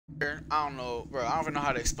I don't know, bro. I don't even know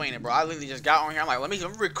how to explain it, bro. I literally just got on here. I'm like, let me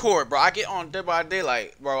record, bro. I get on Dead by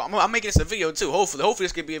Daylight, bro. I'm making this a video too. Hopefully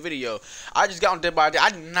this could be a video. I just got on Dead by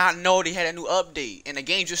Daylight. I did not know they had a new update, and the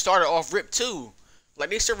game just started off rip 2.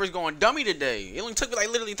 Like, this server's going dummy today. It only took me like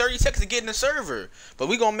literally 30 seconds to get in the server. But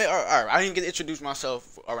we gonna make. All right, I didn't get to introduce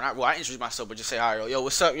myself, or not. Well, I introduced myself, but just say hi, yo.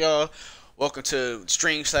 What's up, y'all? Welcome to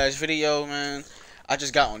stream/video, man. I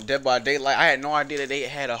just got on Dead by Daylight. I had no idea that they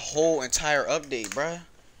had a whole entire update, bruh.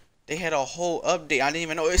 They had a whole update. I didn't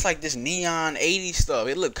even know. It's like this neon 80s stuff.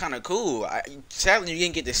 It looked kind of cool. Sadly, you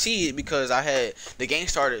didn't get to see it because the game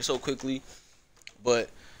started so quickly. But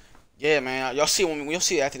yeah, man, y'all see when you'll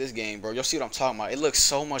see it after this game, bro. You'll see what I'm talking about. It looks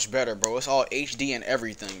so much better, bro. It's all HD and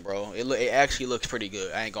everything, bro. It actually looks pretty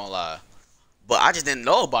good. I ain't gonna lie. But I just didn't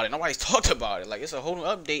know about it. Nobody's talked about it. Like, it's a whole new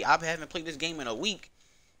update. I haven't played this game in a week,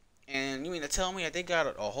 and you mean to tell me that they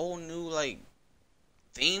got a whole new like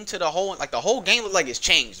theme to the whole, like, the whole game look like it's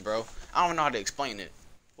changed, bro. I don't know how to explain it.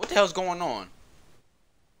 What the hell's going on?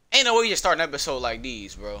 Ain't no way you just start an episode like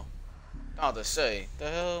these, bro. Not to say. The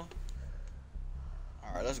hell?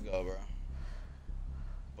 Alright, let's go, bro.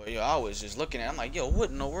 But yo, I was just looking at it. I'm like, yo, what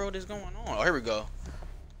in the world is going on? Oh, here we go.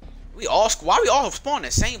 Why we all spawn in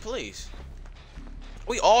the same place?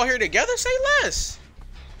 We all here together? Say less.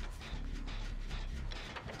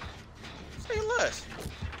 Say less.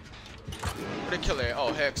 Where the killer at?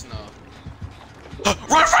 Oh, heck no.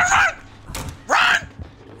 Run! Run!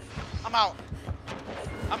 I'm out.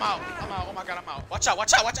 Oh my god, I'm out. Watch out,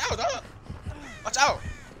 dog.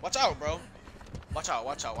 Watch out, bro. Watch out,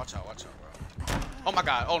 bro. Oh my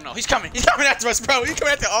god, oh no, he's coming after us, bro. He's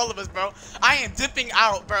coming after all of us, bro. I am dipping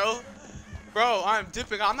out, bro. I'm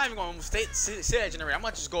dipping out. I'm not even going to sit that generator. I'm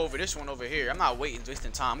going to just go over this one over here. I'm not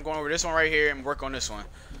wasting time. I'm going over this one right here and work on this one.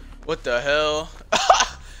 What the hell?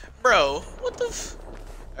 Bro, what the f...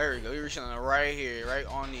 There we go. You're reaching right here, right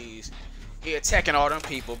on these. He attacking all them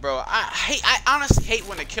people, bro. I honestly hate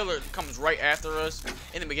when the killer comes right after us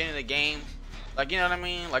in the beginning of the game. Like, you know what I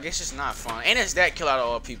mean? Like, it's just not fun. And it's that kill out of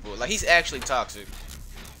all people. Like, he's actually toxic.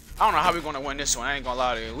 I don't know how we're going to win this one. I ain't going to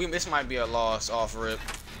lie to you. This might be a loss off rip.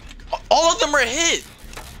 All of them are hit.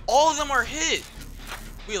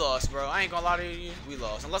 We lost, bro. I ain't going to lie to you. We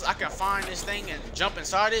lost. Unless I can find this thing and jump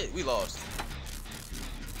inside it, we lost.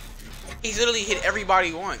 He's literally hit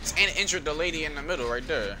everybody once and injured the lady in the middle right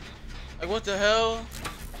there. Like, what the hell?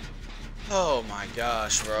 Oh my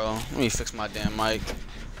gosh, bro. Let me fix my damn mic.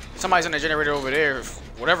 Somebody's in the generator over there.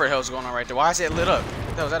 Whatever the hell's going on right there. Why is it lit up? What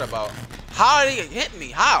the hell is that about? How did he hit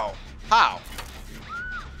me? How?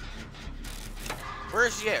 Where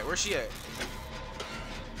is she at?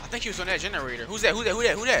 I think he was on that generator. Who's that? Who that?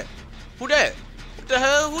 What the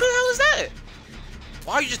hell? Who the hell is that?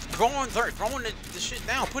 Why are you just throwing the shit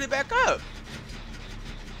down? Put it back up.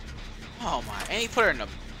 Oh my! And he put her in the.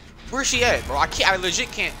 Where's she at, bro? I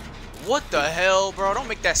legit can't. What the hell, bro? Don't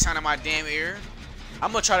make that sound in my damn ear.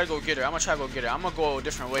 I'm gonna try to go get her. I'm gonna go a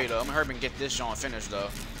different way though. I'm gonna hurry and get this joint finished though.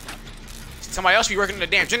 Somebody else be working the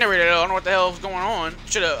damn generator though. I don't know what the hell is going on.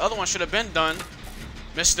 Other one should have been done,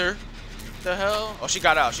 mister. The hell? Oh, she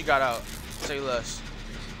got out. Say less.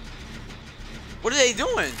 What are they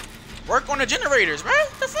doing? Work on the generators, man.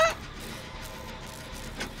 What the fuck?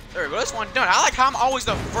 There we go. This one done. I like how I'm always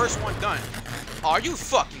the first one done. Oh, are you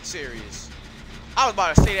fucking serious? I was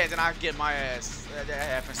about to say that, then I get my ass. That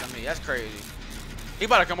happens to me. That's crazy. He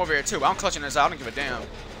about to come over here too. I'm clutching this out. I don't give a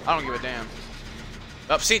damn.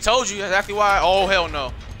 Up, see, told you exactly why. Oh hell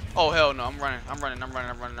no. I'm running. All right, never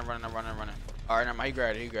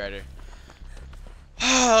mind. He grabbed it.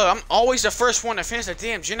 I'm always the first one to finish the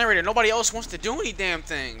damn generator. Nobody else wants to do any damn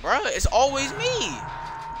thing, bro. It's always me.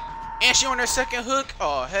 And she on her second hook.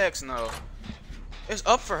 Oh heck no. It's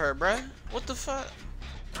up for her, bro. What the fuck?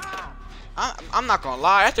 I'm not gonna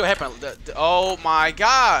lie. After what happened, oh my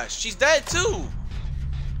gosh, she's dead too.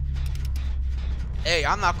 Hey,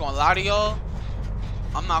 I'm not gonna lie to y'all.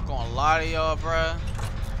 Bruh.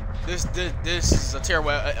 This is a terrible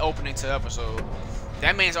opening to the episode.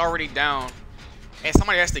 That man's already down, and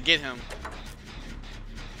somebody has to get him.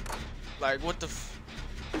 Like, what the f...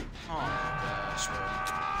 Oh my gosh, bro.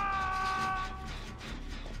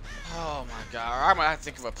 Oh my god. I'm gonna have to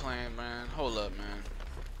think of a plan, man. Hold up, man.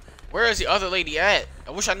 Where is the other lady at?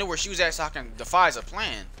 I wish I knew where she was at so I can devise a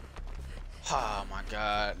plan. Oh my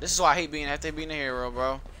god. This is why I hate being a hero,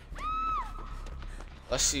 bro.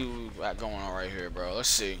 Let's see what we got going on right here, bro. Let's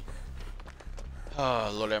see. Oh,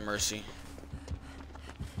 Lord have mercy.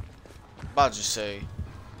 About to just say.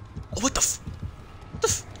 Oh, what the f... What the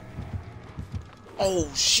f...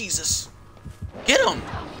 Oh, Jesus. Get him!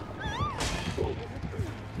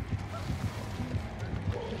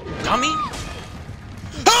 Dummy!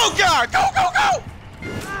 Oh God! Go, go, go!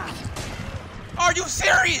 Are you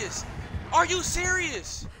serious? Are you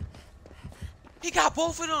serious? He got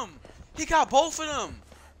both of them. He got both of them.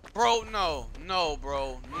 Bro, no. No,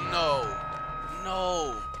 bro. No.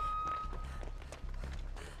 No.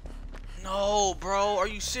 No, bro. Are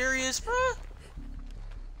you serious, bro?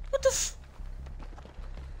 What the f...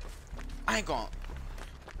 I ain't going.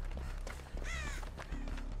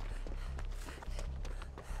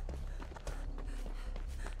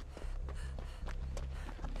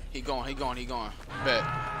 He going, he going, he going. Bet,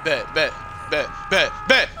 bet, bet, bet, bet,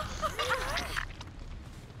 bet.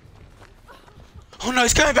 Oh no,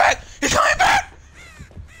 he's coming back! He's coming back!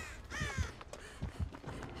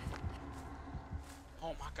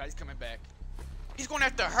 Oh my God, he's coming back. He's going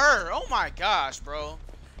after her. Oh my gosh, bro.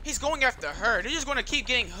 He's going after her. They're just gonna keep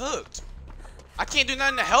getting hooked. I can't do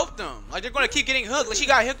nothing to help them. Like, they're gonna keep getting hooked. Like, she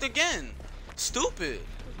got hooked again. Stupid.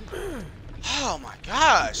 Oh my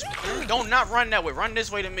gosh. Don't not run that way. Run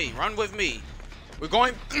this way to me. Run with me. We're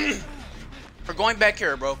going we're going back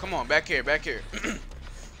here, bro. Come on, back here, back here.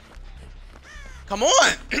 Come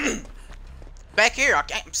on! Back here.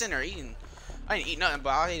 I'm sitting there eating. I didn't eat nothing, but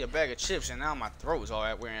I ate a bag of chips, and now my throat is all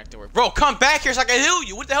that weird afterward. Bro, come back here so I can heal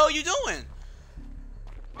you. What the hell are you doing?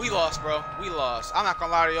 We lost, bro. We lost. I'm not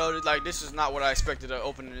gonna lie to y'all. Like, this is not what I expected to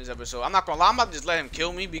open in this episode. I'm not gonna lie. I'm about to just let him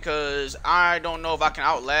kill me because I don't know if I can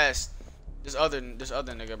outlast this other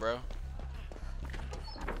nigga, bro.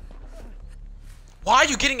 Why are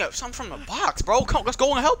you getting something from the box, bro? Come, let's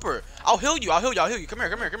go and help her. I'll heal you. I'll heal you. I'll heal you. Come here.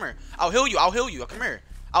 Come here. Come here. I'll heal you. I'll heal you. Come here.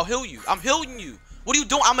 I'll heal you. I'm healing you. What are you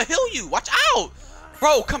doing? I'm gonna heal you. Watch out,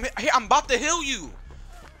 bro. Come here. I'm about to heal you.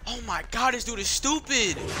 Oh my God, this dude is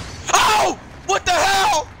stupid. Oh, what the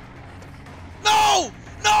hell? No,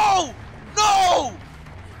 no, no,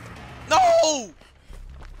 no.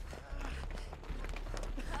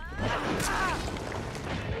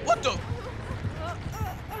 What the?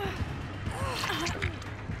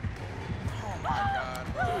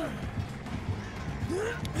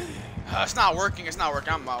 It's not working. It's not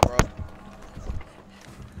working. I'm out, bro.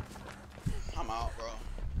 I'm out, bro.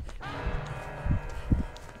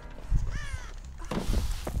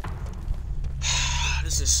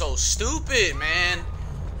 This is so stupid, man.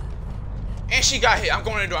 And she got hit. I'm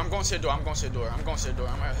going to the door. I'm going to the door. I'm going to the door. I'm going to the door.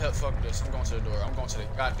 I'm gonna help. Fuck this. I'm going to the door. I'm going to the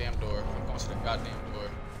goddamn door. I'm going to the goddamn door.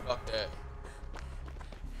 Fuck that.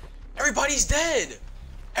 Everybody's dead.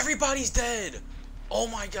 Everybody's dead. Oh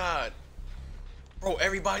my God. Bro,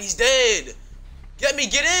 everybody's dead. Let me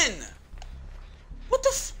get in. What the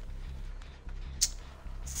f...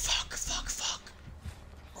 Fuck, fuck, fuck.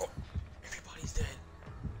 Bro, everybody's dead.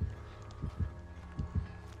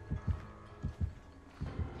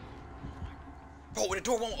 Bro, the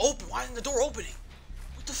door won't open. Why isn't the door opening?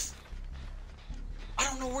 What the f... I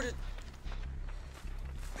don't know where to...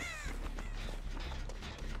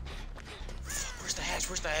 Fuck, where's the hatch?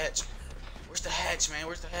 Where's the hatch? Where's the hatch, man?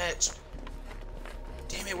 Where's the hatch?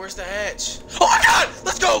 Damn it, where's the hatch? Oh my God!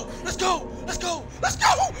 Let's go! Let's go! Let's go! Let's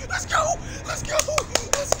go! Let's go! Let's go!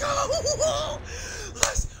 Let's go!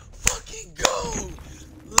 Let's fucking go!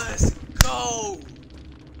 Let's go!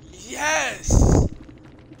 Yes!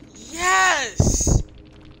 Yes!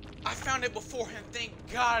 I found it before him. Thank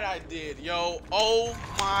God I did, yo. Oh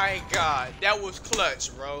my God. That was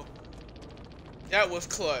clutch, bro. That was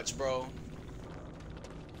clutch, bro.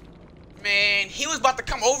 Man, he was about to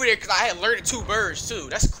come over there because I had alerted 2 birds too.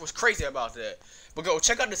 That's what's crazy about that. But go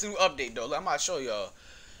check out this new update though. I'm about to show y'all.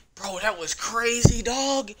 Bro, that was crazy,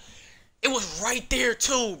 dog. It was right there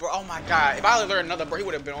too, bro. Oh my God. If I alerted another bird, he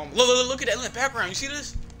would have been on. Look at that in the background. You see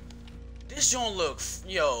this? This don't look.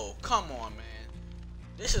 Yo, come on, man.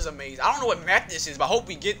 This is amazing. I don't know what map this is, but I hope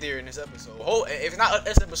we get there in this episode. If it's not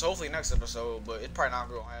this episode, hopefully next episode. But it's probably not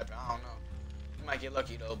gonna happen. I don't know. We might get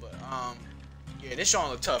lucky though, but yeah, this showing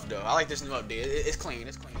look tough though. I like this new update. It's clean.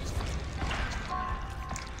 It's clean. It's clean.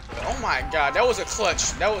 But, oh my God, that was a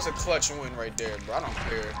clutch. That was a clutch win right there, bro. I don't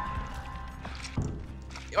care.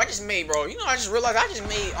 Yo, I just made, bro. You know, I just realized I just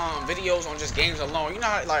made videos on just games alone. You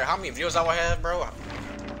know, like how many videos I would have, bro? Oh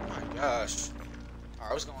my gosh. All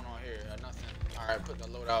right, what's going on here? Nothing. All right, put the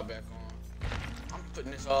loadout back on. I'm putting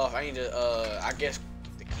this off. I need to, I guess,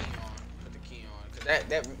 put the key on. Put the key on, cause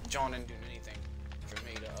that John didn't do anything for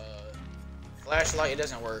me. Flashlight, it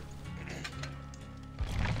doesn't work.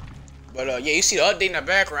 But yeah, you see the update in the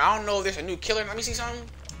background. I don't know if there's a new killer. Let me see something.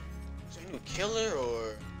 Is there a new killer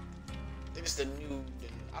or I think it's the new?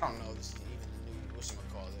 I don't know. This is even the new. What's gonna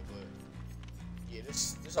call it? But yeah,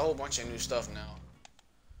 there's a whole bunch of new stuff now.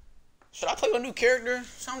 Should I play with a new character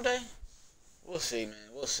someday? We'll see, man.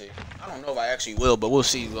 We'll see. I don't know if I actually will, but we'll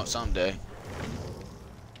see someday.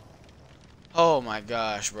 Oh my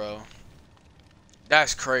gosh, bro.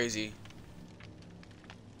 That's crazy.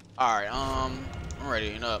 Alright, I'm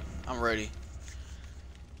readying up. I'm ready.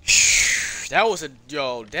 That was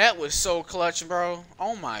that was so clutch, bro.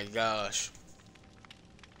 Oh my gosh.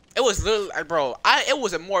 It was literally, bro,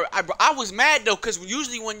 I was mad though, because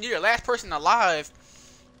usually when you're the last person alive,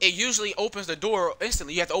 it usually opens the door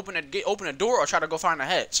instantly. You have to open the door or try to go find a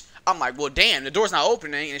hatch. I'm like, well, damn, the door's not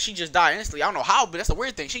opening, and she just died instantly. I don't know how, but that's the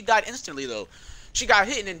weird thing. She died instantly, though. She got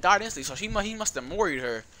hit and then died instantly, so he must have moried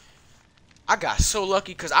her. I got so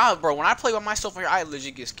lucky, because, bro, when I play by myself here, I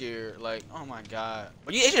legit get scared. Like, oh, my God.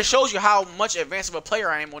 But it just shows you how much advanced of a player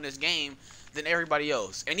I am on this game than everybody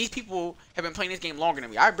else. And these people have been playing this game longer than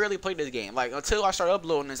me. I barely played this game. Like, until I started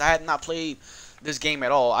uploading this, I had not played this game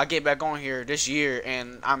at all. I get back on here this year,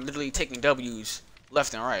 and I'm literally taking W's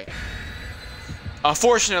left and right.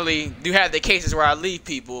 Unfortunately, you had the cases where I leave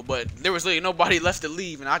people, but there was literally nobody left to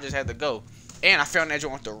leave, and I just had to go. And I found that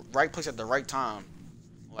joint at the right place at the right time.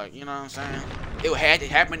 Like, you know what I'm saying?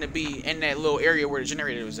 It happened to be in that little area where the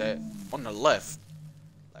generator was at, on the left.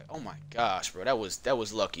 Like, oh my gosh, bro, that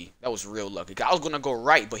was lucky. That was real lucky. I was gonna go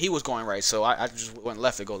right, but he was going right, so I just went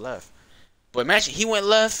left to go left. But imagine he went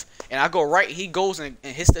left and I go right. He goes and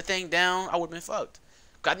hits the thing down. I would have been fucked.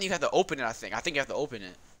 I think you have to open it. I think you have to open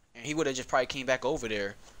it, and he would have just probably came back over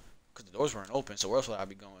there because the doors weren't open. So where else would I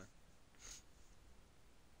be going?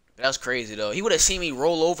 But that was crazy though. He would have seen me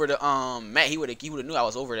roll over the mat. He would have knew I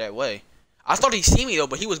was over that way. I thought he'd see me though,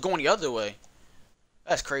 but he was going the other way.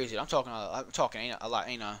 That's crazy. I'm talking ain't a lot.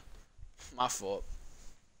 Ain't my fault.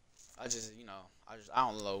 I just I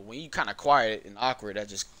don't know. When you kind of quiet and awkward, that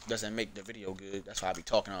just doesn't make the video good. That's why I be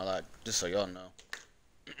talking a lot, just so y'all know.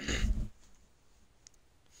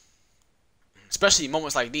 Especially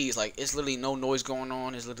moments like these, like it's literally no noise going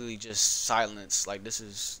on. It's literally just silence. Like this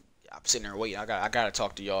is, I'm sitting there waiting. I gotta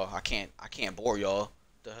talk to y'all. I can't bore y'all.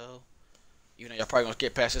 The hell. Even though y'all probably gonna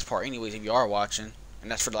get past this part anyways if you are watching,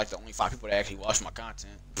 and that's for like the only 5 people that actually watch my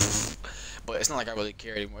content. But it's not like I really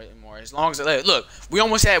care anymore. As long as look, we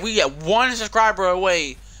got 1 subscriber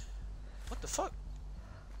away. What the fuck?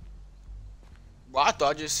 Bro, I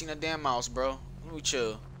thought I just seen a damn mouse, bro. Let me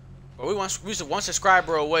chill. But we just 1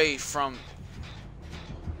 subscriber away from.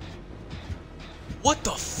 What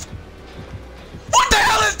the f? What the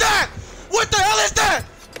hell is that? What the hell is that?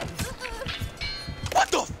 What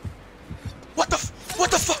the? What the? What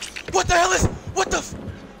the fuck? What the hell is? What the?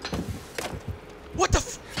 What the?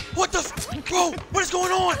 What the? Bro, what is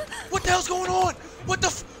going on? What the hell's going on? What the?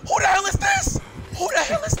 Who the hell is this? Who the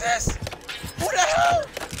hell is this? Who the hell?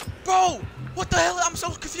 Bro, what the hell? I'm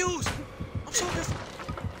so confused.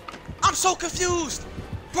 I'm so confused.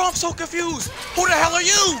 Bro, I'm so confused. Who the hell are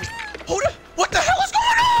you? What the hell is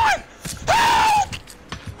going on? Help!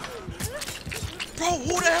 Bro,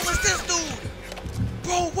 who the hell is this dude?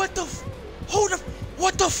 Bro, what the?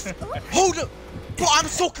 Bro, I'm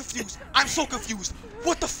so confused.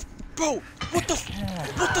 What the? Bro, what the?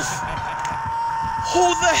 Who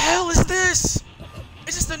the hell is this?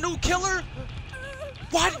 Is this the new killer?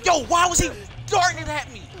 Why was he darting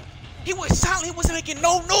at me? He was silent. He wasn't making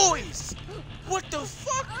no noise. What the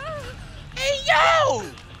fuck? Hey, yo!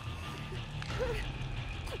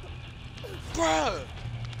 Bruh,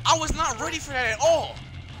 I was not ready for that at all.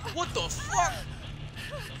 What the fuck?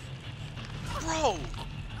 Bro.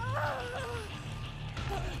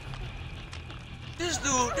 This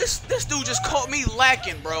dude just caught me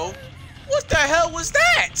lacking, bro. What the hell was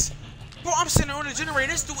that? Bro, I'm sitting on the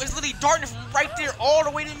generator. This dude is literally darting from right there all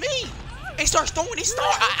the way to me. He starts throwing.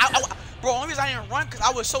 Bro, only reason I didn't run because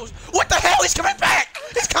I was so. What the hell? He's coming back.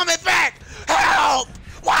 He's coming back. Help!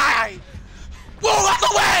 Why? Move out the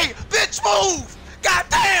way! Bitch, move! God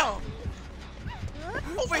damn!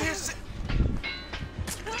 Over here.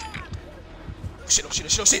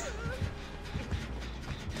 Shit.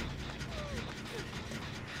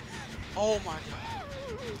 Oh my god.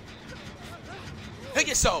 Hit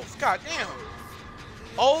yourself. God damn.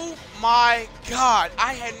 Oh my god.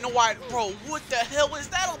 I had no idea. Bro, what the hell is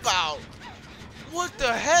that about? What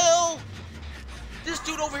the hell? This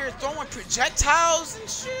dude over here throwing projectiles and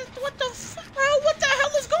shit. What the fuck, bro? What the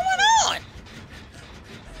hell is going on?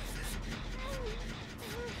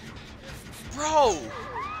 Bro,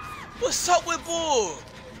 what's up with Bull?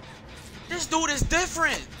 This dude is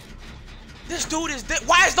different.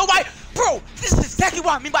 Why is nobody? Bro, this is exactly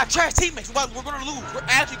what I mean by trash teammates. We're gonna lose. We're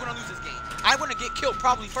actually gonna lose this game. I'm gonna get killed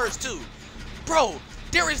probably first too. Bro,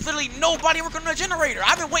 there is literally nobody working on the generator.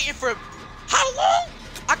 I've been waiting for how long?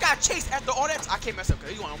 I got chased after all that. I can't mess up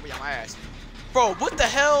because he's going to be on my ass. Bro, what the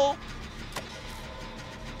hell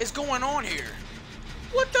is going on here?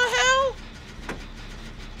 What the hell?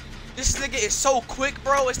 This nigga is so quick,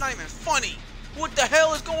 bro. It's not even funny. What the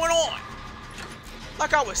hell is going on?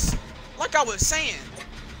 Like I was saying,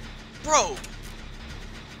 bro.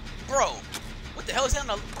 What the hell is that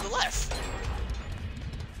on the left?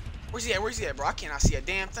 Where's he at? Where's he at, bro? I cannot see a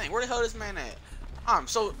damn thing. Where the hell is this man at? I'm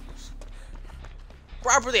so...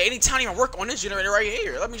 Bro, I really any time even work on this generator right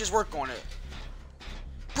here. Let me just work on it.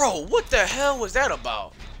 Bro, what the hell was that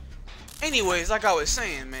about? Anyways, like I was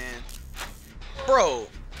saying, man. Bro,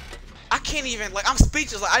 I can't even, like, I'm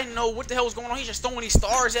speechless. Like, I didn't know what the hell was going on. He's just throwing these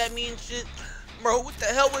stars at me and shit. Bro, what the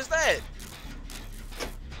hell was that?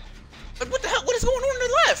 Like, what the hell? What is going on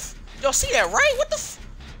the left? Y'all see that, right? What the f...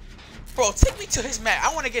 Bro, take me to his map.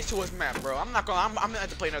 I want to get to his map, bro. I'm gonna have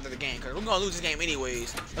to play another game because we're gonna lose this game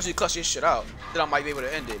anyways. Unless we clutch this shit out, then I might be able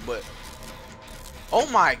to end it. But oh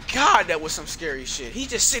my god, that was some scary shit. He's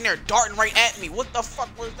just sitting there darting right at me. What the fuck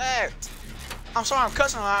was that? I'm sorry, I'm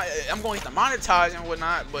cussing. I'm going to monetize and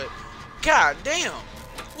whatnot, but god damn,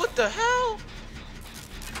 what the hell,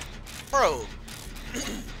 bro?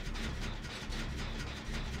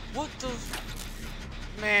 What the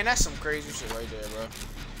man? That's some crazy shit right there, bro.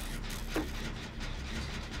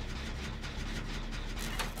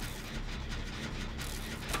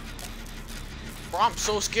 Bro, I'm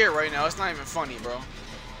so scared right now. It's not even funny, bro.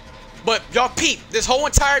 But y'all peep this whole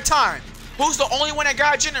entire time. Who's the only one that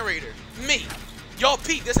got a generator? Me. Y'all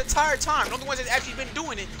peep this entire time. The only ones that's actually been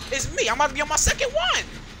doing it is me. I'm about to be on my second one.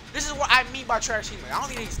 This is what I mean by trash teammate. I don't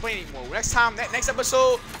need to explain anymore. Next time, next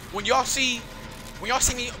episode, when y'all see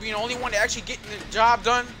me being the only one that actually getting the job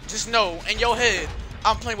done, just know in your head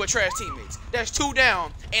I'm playing with trash teammates. That's 2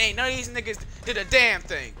 down, and ain't none of these niggas did a damn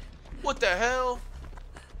thing. What the hell?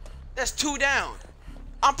 That's 2 down.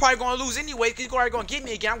 I'm probably gonna lose anyway because he's already gonna get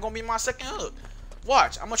me again. I'm gonna be my second hook.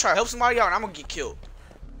 Watch, I'm gonna try to help somebody out and I'm gonna get killed.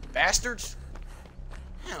 Bastards.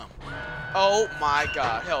 Damn. Oh my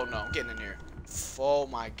god. Hell no. I'm getting in here. Oh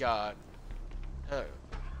my god. There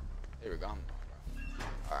we go. Alright,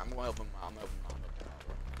 I'm gonna help him out. I'm helping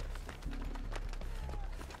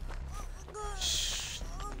him out. Shh.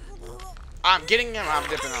 I'm getting him. I'm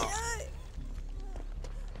dipping out.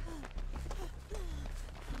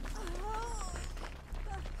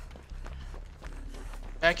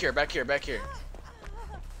 Back here, back here, back here.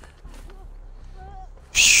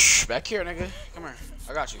 Shh, back here, nigga. Come here.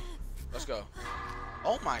 I got you. Let's go.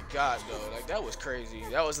 Oh my god, though. Like, that was crazy.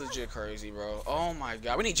 That was legit crazy, bro. Oh my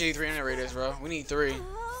god. We need J3 generators, bro. We need 3.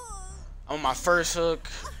 I'm on my first hook.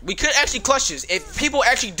 We could actually clutch this. If people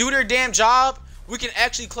actually do their damn job, we can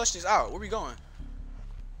actually clutch this out. Where we going?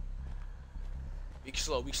 Be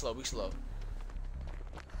slow, be slow, be slow.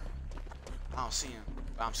 I don't see him.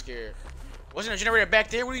 But I'm scared. Wasn't a generator back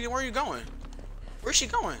there? Where are you going? Where's she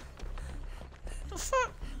going? What the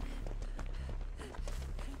fuck?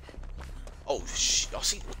 Oh shit! Y'all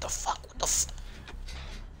see what the fuck? What the fuck?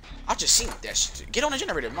 I just seen that shit. Get on the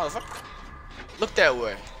generator, motherfucker. Look that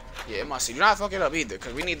way. Yeah, it must see. Do not fuck it up either,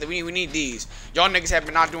 cause we need these. Y'all niggas have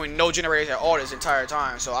been not doing no generators at all this entire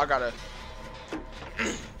time, so I gotta.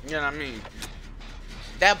 You know what I mean?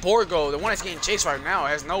 That Borgo, the one that's getting chased right now,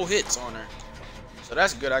 has no hits on her, so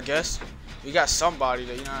that's good, I guess. We got somebody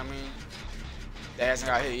that, you know what I mean, that hasn't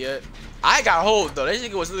got hit yet. I got hold though. This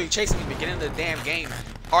nigga was literally chasing me at the beginning of the damn game.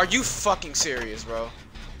 Are you fucking serious, bro?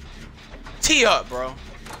 Tee up, bro.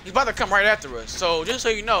 He's about to come right after us. So just so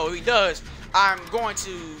you know, if he does, I'm going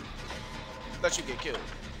to let you get killed.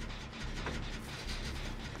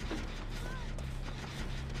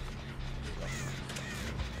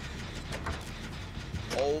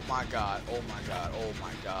 Oh my god. Oh my god. Oh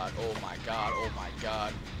my god. Oh my god. Oh my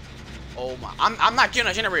god. Oh my. I'm not getting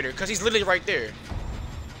a generator because he's literally right there.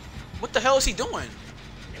 What the hell is he doing?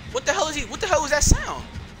 What the hell is he? What the hell is that sound?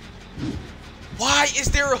 Why is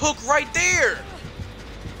there a hook right there?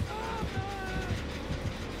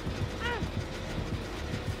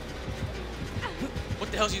 What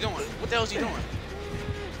the hell is he doing? What the hell is he doing?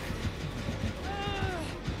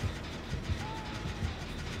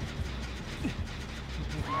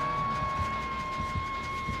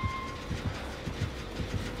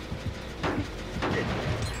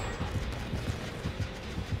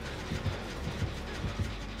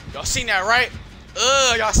 Y'all seen that, right?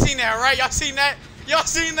 Y'all seen that, right? Y'all seen that? Y'all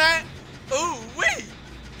seen that? Ooh, wee.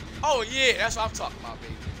 Oh, yeah, that's what I'm talking about,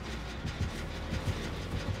 baby.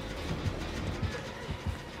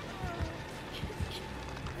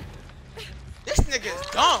 This nigga is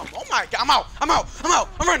dumb. Oh, my God. I'm out. I'm out. I'm out.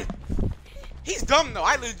 I'm running. He's dumb, though.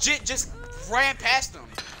 I legit just ran past him.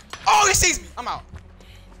 Oh, he sees me. I'm out.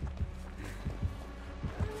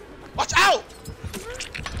 Watch out.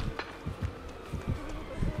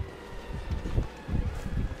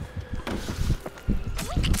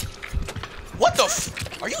 What the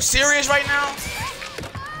f? Are you serious right now?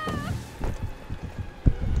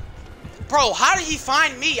 Bro, how did he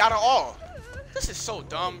find me out of all? This is so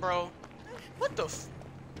dumb, bro. What the f?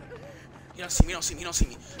 You don't see me, you don't see me, you don't see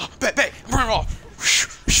me. Oh, bet, I'm running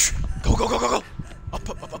off. Go, go, go, go, go.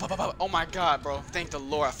 Up. Oh my God, bro. Thank the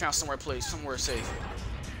Lord. I found somewhere safe.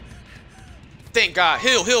 Thank God.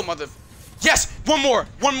 Heal, mother. Yes, one more.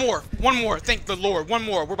 Thank the Lord. One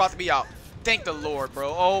more. We're about to be out. Thank the Lord,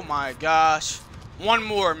 bro. Oh my gosh. One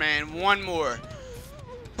more, man. One more.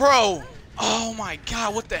 Bro. Oh my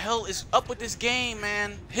God. What the hell is up with this game,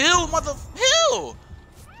 man? Heal, mother. Heal.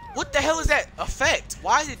 What the hell is that effect?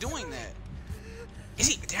 Why is it doing that? Is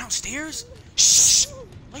he downstairs? Shh.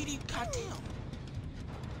 Lady, goddamn.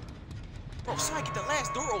 Bro, somebody get the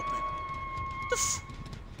last door open. What the f?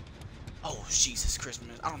 Oh, Jesus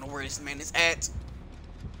Christmas. I don't know where this man is at.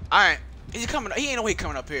 Alright. Is he coming? He ain't no way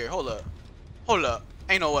coming up here. Hold up.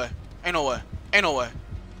 Ain't no way.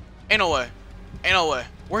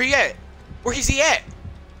 Where he at? Where is he at?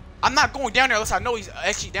 I'm not going down there unless I know he's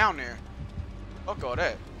actually down there. Fuck all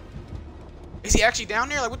that. Is he actually down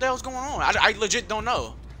there? Like, what the hell's going on? I legit don't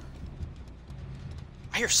know.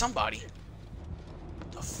 I hear somebody.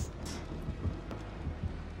 What the f?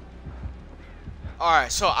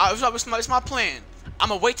 Alright, so it's my plan. I'm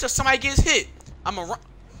gonna wait till somebody gets hit. I'm gonna run.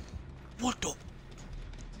 What the?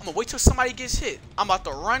 I'm gonna wait till somebody gets hit. I'm about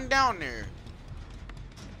to run down there.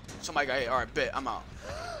 Somebody got hit. Alright, bet. I'm out.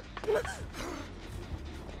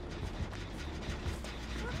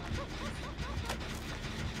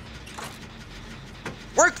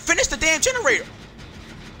 Work. Finish the damn generator.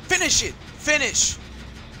 Finish it. Finish.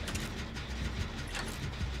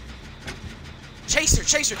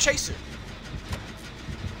 Chaser.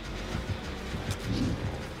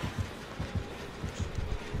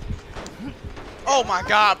 Oh my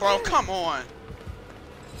God, bro. Come on.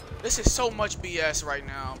 This is so much BS right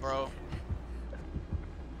now, bro.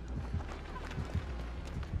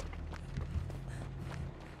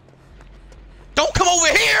 Don't come over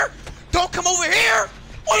here. Don't come over here.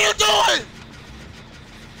 What are you doing?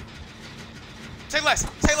 Say less.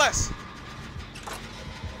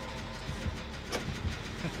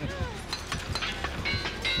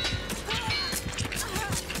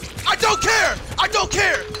 I don't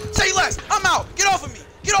care. Say less. I'm out. Get off of me.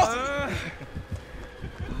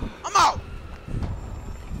 I'm out.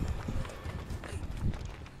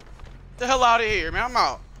 The hell out of here, man. I'm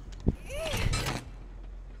out.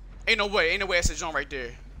 Ain't no way that's a joint right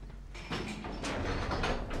there.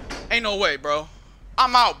 Ain't no way, bro.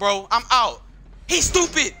 I'm out, bro. I'm out. He's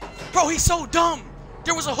stupid. Bro, he's so dumb.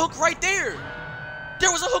 There was a hook right there.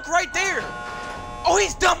 Oh,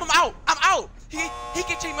 he's dumb. I'm out. He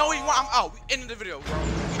can take me all he want. I'm out. End of the video, bro.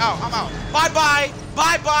 I'm out.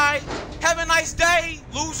 Bye-bye. Have a nice day,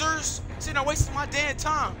 losers. Sitting there wasting my damn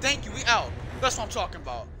time. Thank you. We out. That's what I'm talking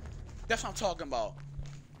about.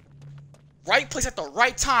 Right place at the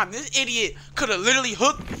right time. This idiot could have literally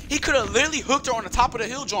hooked. He could have literally hooked her on the top of the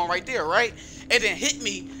hill joint right there, right? And then hit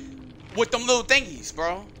me with them little thingies,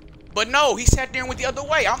 bro. But no, he sat there and went the other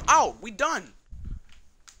way. I'm out. We done.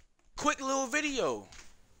 Quick little video.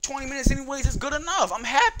 20 minutes anyways is good enough. I'm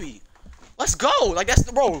happy. Let's go. Like, that's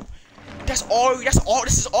the bro. That's all.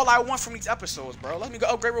 This is all I want from these episodes, bro. Let me go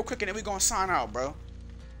upgrade real quick and then we gonna sign out, bro.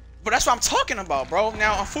 But that's what I'm talking about, bro.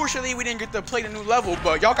 Now, unfortunately, we didn't get to play the new level,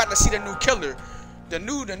 but y'all got to see the new killer. The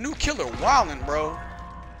new killer wildin', bro.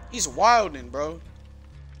 He's wildin', bro.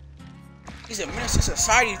 He's a menace to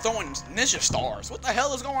society throwing ninja stars. What the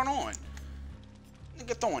hell is going on?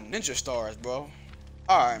 Nigga throwing ninja stars, bro.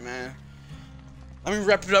 Alright, man. Let me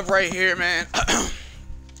wrap it up right here, man.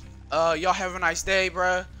 Y'all have a nice day,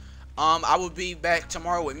 bro. I will be back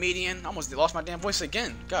tomorrow with Median. I almost lost my damn voice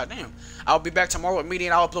again. God damn. I'll be back tomorrow with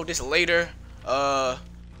Median. I'll upload this later.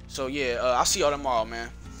 So yeah, I'll see y'all tomorrow, man.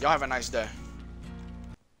 Y'all have a nice day.